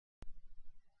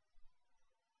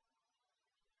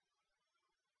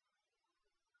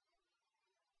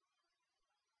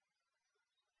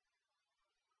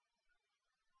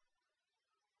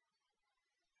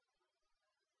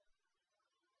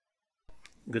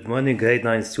Good morning, grade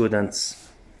 9 students.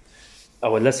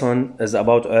 Our lesson is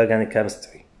about organic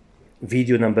chemistry,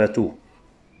 video number 2.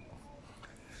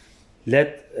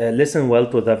 Listen well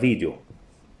to the video.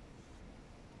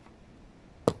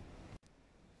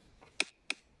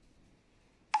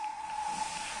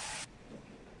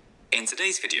 In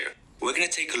today's video, we're going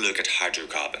to take a look at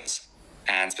hydrocarbons,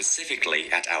 and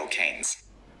specifically at alkanes.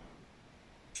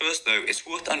 First though, it's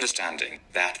worth understanding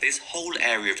that this whole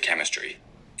area of chemistry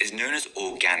is known as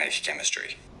organic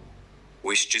chemistry,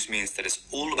 which just means that it's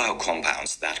all about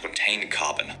compounds that contain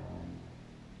carbon.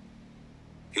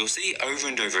 You'll see over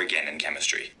and over again in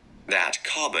chemistry that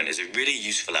carbon is a really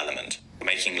useful element for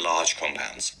making large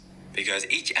compounds, because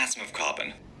each atom of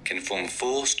carbon can form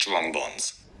 4 strong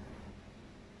bonds,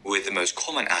 with the most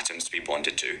common atoms to be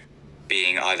bonded to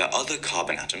being either other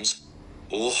carbon atoms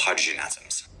or hydrogen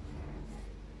atoms.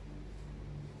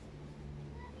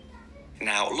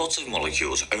 Now, lots of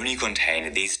molecules only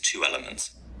contain these 2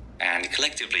 elements, and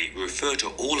collectively refer to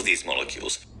all of these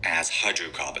molecules as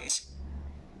hydrocarbons,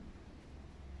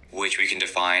 which we can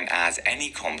define as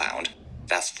any compound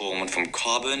that's formed from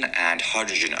carbon and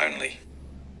hydrogen only.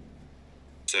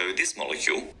 So this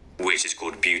molecule, which is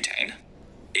called butane,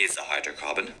 is a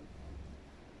hydrocarbon,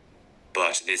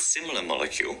 but this similar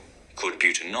molecule, called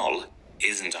butanol,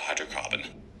 isn't a hydrocarbon,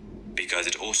 because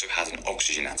it also has an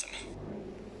oxygen atom.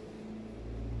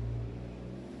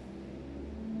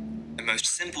 The most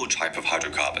simple type of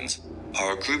hydrocarbons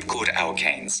are a group called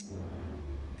alkanes,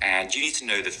 and you need to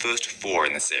know the first 4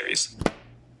 in the series.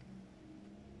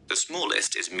 The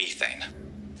smallest is methane,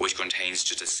 which contains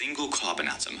just a single carbon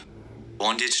atom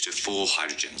bonded to 4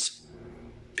 hydrogens,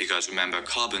 because remember,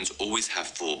 carbons always have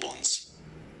 4 bonds.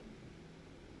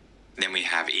 Then we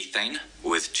have ethane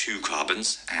with 2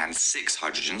 carbons and 6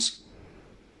 hydrogens,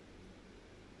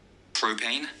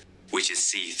 propane, which is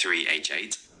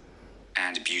C3H8,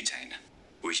 and butane,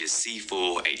 which is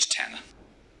C4H10.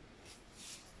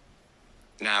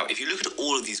 Now, if you look at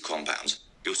all of these compounds,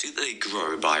 you'll see that they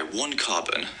grow by 1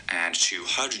 carbon and 2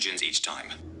 hydrogens each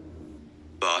time.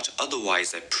 But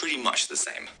otherwise, they're pretty much the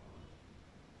same.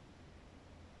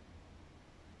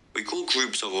 We call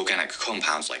groups of organic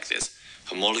compounds like this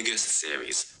homologous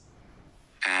series,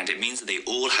 and it means that they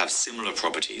all have similar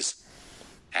properties,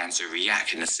 and so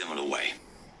react in a similar way.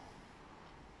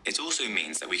 It also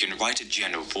means that we can write a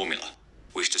general formula,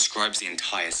 which describes the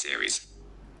entire series,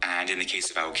 and in the case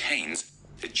of alkanes,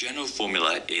 the general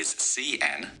formula is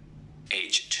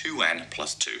CnH2n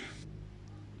plus 2.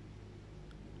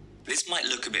 This might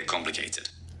look a bit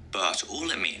complicated, but all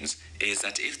it means is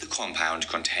that if the compound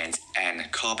contains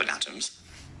n carbon atoms,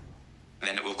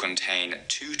 then it will contain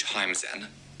 2 times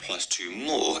n plus 2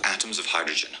 more atoms of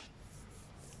hydrogen.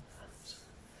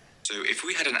 So if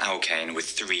we had an alkane with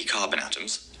 3 carbon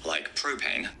atoms, like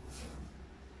propane,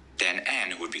 then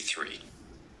n would be 3.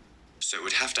 So it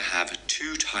would have to have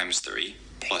 2 times 3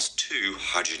 plus 2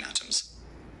 hydrogen atoms,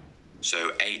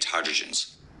 so 8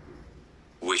 hydrogens,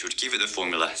 which would give it the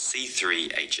formula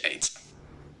C3H8.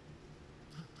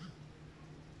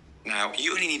 Now,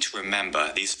 you only need to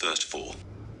remember these first 4,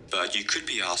 but you could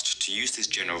be asked to use this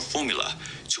general formula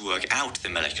to work out the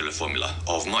molecular formula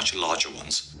of much larger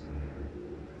ones.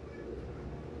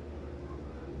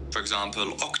 For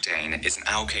example, octane is an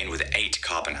alkane with 8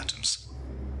 carbon atoms.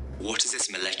 What is its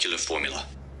molecular formula?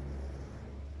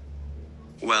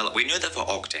 Well, we know that for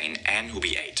octane, n will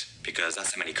be 8, because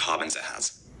that's how many carbons it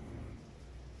has.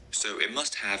 So it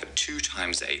must have 2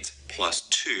 times 8 plus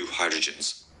 2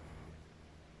 hydrogens,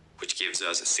 which gives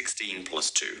us 16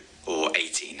 plus 2, or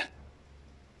 18.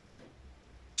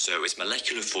 So its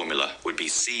molecular formula would be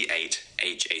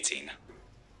C8H18.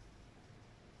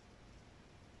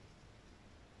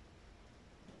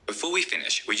 Before we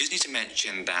finish, we just need to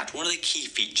mention that one of the key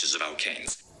features of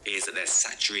alkanes is that they're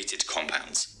saturated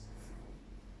compounds,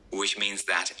 which means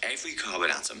that every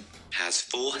carbon atom has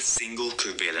 4 single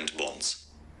covalent bonds.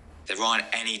 There aren't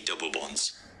any double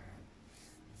bonds.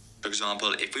 For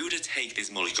example, if we were to take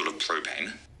this molecule of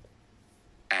propane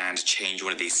and change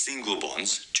one of these single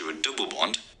bonds to a double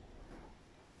bond,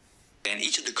 then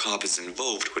each of the carbons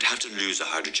involved would have to lose a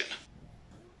hydrogen,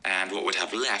 and what would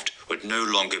have left would no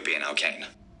longer be an alkane.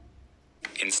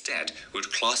 Instead, we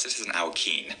would class it as an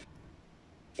alkene,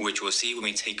 which we'll see when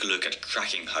we take a look at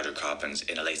cracking hydrocarbons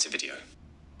in a later video.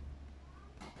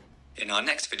 In our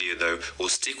next video though, we'll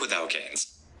stick with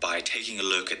alkanes by taking a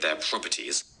look at their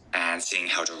properties and seeing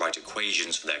how to write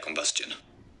equations for their combustion.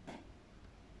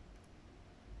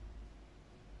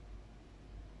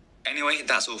 Anyway,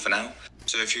 that's all for now.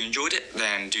 So if you enjoyed it,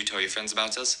 then do tell your friends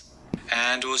about us,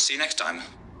 and we'll see you next time.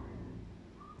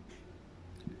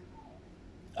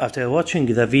 After watching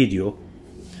the video,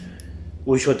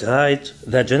 we should write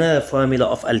the general formula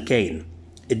of alkane.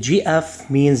 GF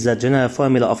means the general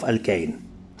formula of alkane.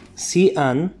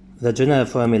 Cn, the general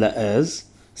formula is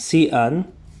Cn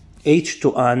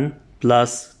H2n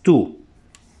plus 2.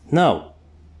 Now,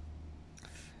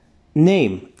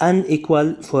 name n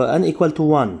equal, for n equal to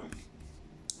 1,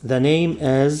 the name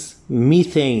is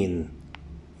methane.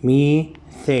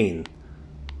 Methane.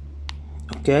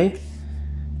 Okay?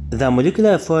 The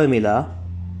molecular formula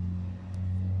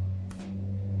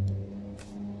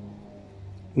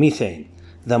methane.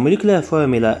 The molecular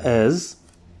formula is,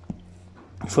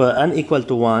 for n equal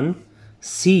to 1,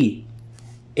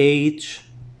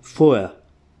 CH4.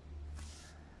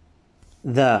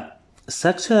 The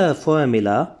structural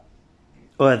formula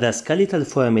or the skeletal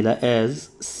formula is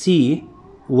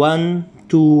C1,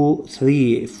 2,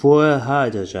 3, 4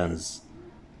 hydrogens.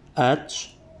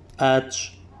 H,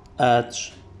 H,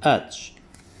 H, H.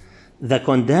 The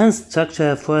condensed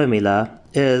structure formula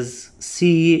is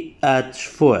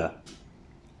CH4.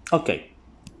 Okay,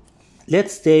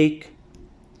 let's take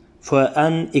for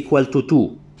n equal to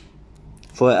 2.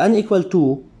 For n equal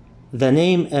to, the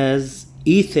name is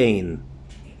ethane.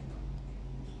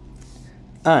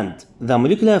 And the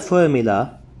molecular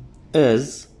formula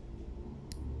is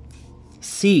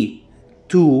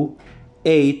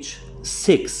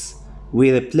C2H6.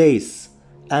 We replace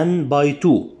n by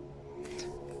 2.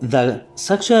 The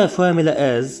structural formula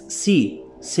is C,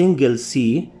 single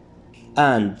C,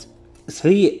 and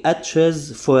 3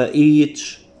 H's for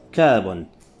each carbon.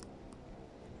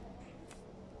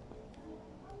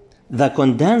 The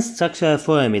condensed structural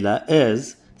formula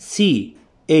is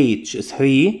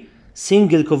CH3,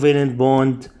 single covalent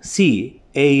bond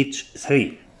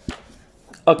CH3.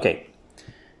 Okay.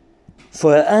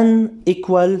 For n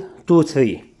equal to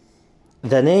 3,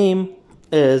 the name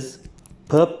is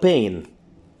propane.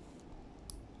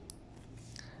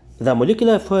 The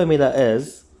molecular formula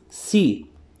is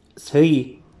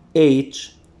C3H8,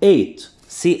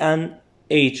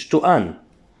 CnH2n.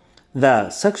 The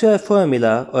structural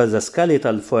formula or the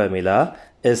skeletal formula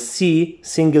is C,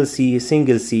 single C,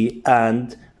 single C,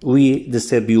 and we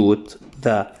distribute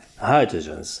the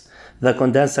hydrogens. The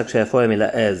condensed structural formula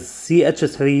is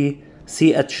CH3,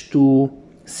 CH2,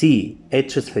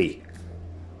 CH3.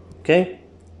 Okay?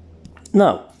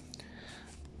 Now,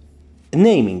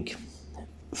 naming.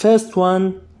 First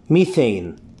one,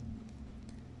 methane,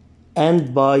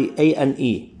 end by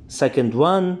A-N-E. Second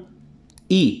one,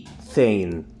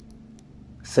 ethane.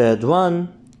 Third one,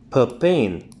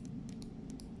 propane.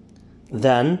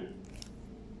 Then,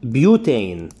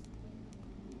 butane.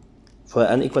 For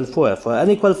n equal 4. For n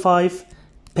equal 5,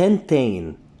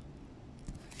 pentane.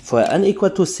 For n equal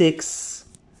to 6,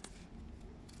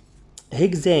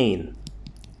 hexane.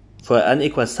 For n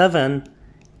equal 7,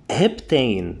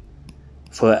 heptane.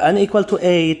 For n equal to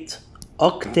 8,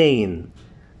 octane.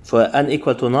 For n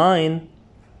equal to 9,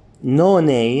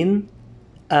 nonane.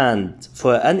 And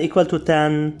for n equal to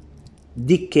 10,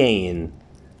 decane.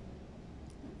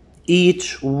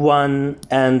 Each one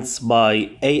ends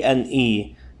by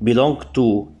A-N-E, belong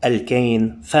to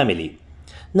alkane family.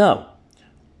 Now,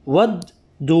 what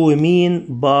do we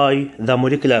mean by the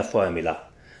molecular formula?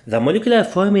 The molecular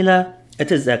formula,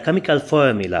 it is a chemical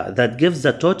formula that gives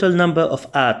the total number of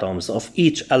atoms of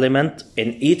each element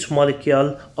in each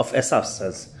molecule of a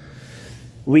substance.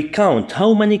 We count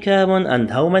how many carbon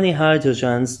and how many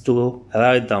hydrogens to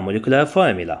write the molecular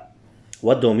formula.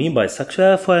 What do we mean by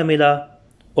structural formula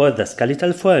or the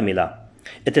skeletal formula?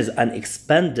 It is an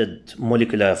expanded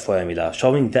molecular formula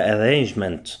showing the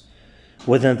arrangement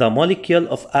within the molecule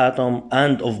of atom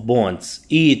and of bonds,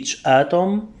 each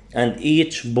atom and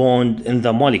each bond in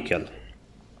the molecule.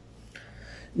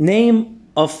 Name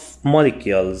of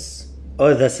molecules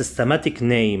or the systematic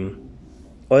name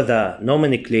or the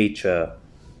nomenclature,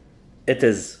 it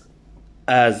is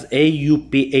as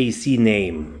AUPAC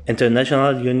name,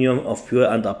 International Union of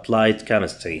Pure and Applied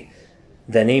Chemistry.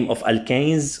 The name of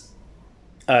alkanes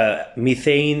are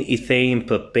methane, ethane,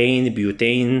 propane,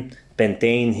 butane,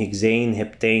 pentane, hexane,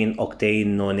 heptane,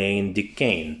 octane, nonane,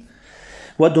 decane.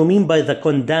 What do we mean by the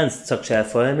condensed structure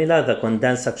formula? The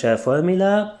condensed structure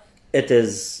formula, it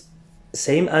is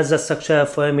same as the structure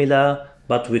formula,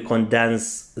 but we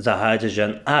condense the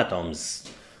hydrogen atoms.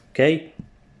 Okay?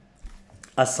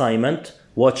 Assignment,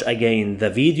 watch again the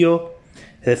video,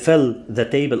 refill the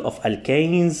table of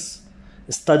alkanes,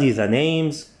 study the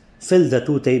names, fill the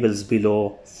two tables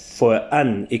below for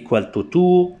n equal to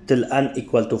 2 till n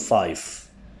equal to 5.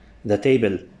 The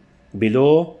table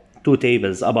below, two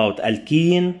tables about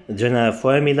alkene, general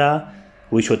formula,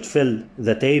 we should fill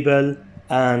the table,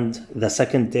 and the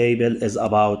second table is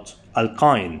about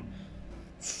alkyne.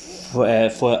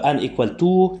 for n equal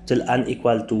 2 till n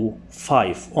equal to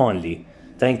 5 only.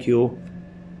 Thank you.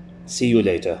 See you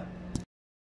later.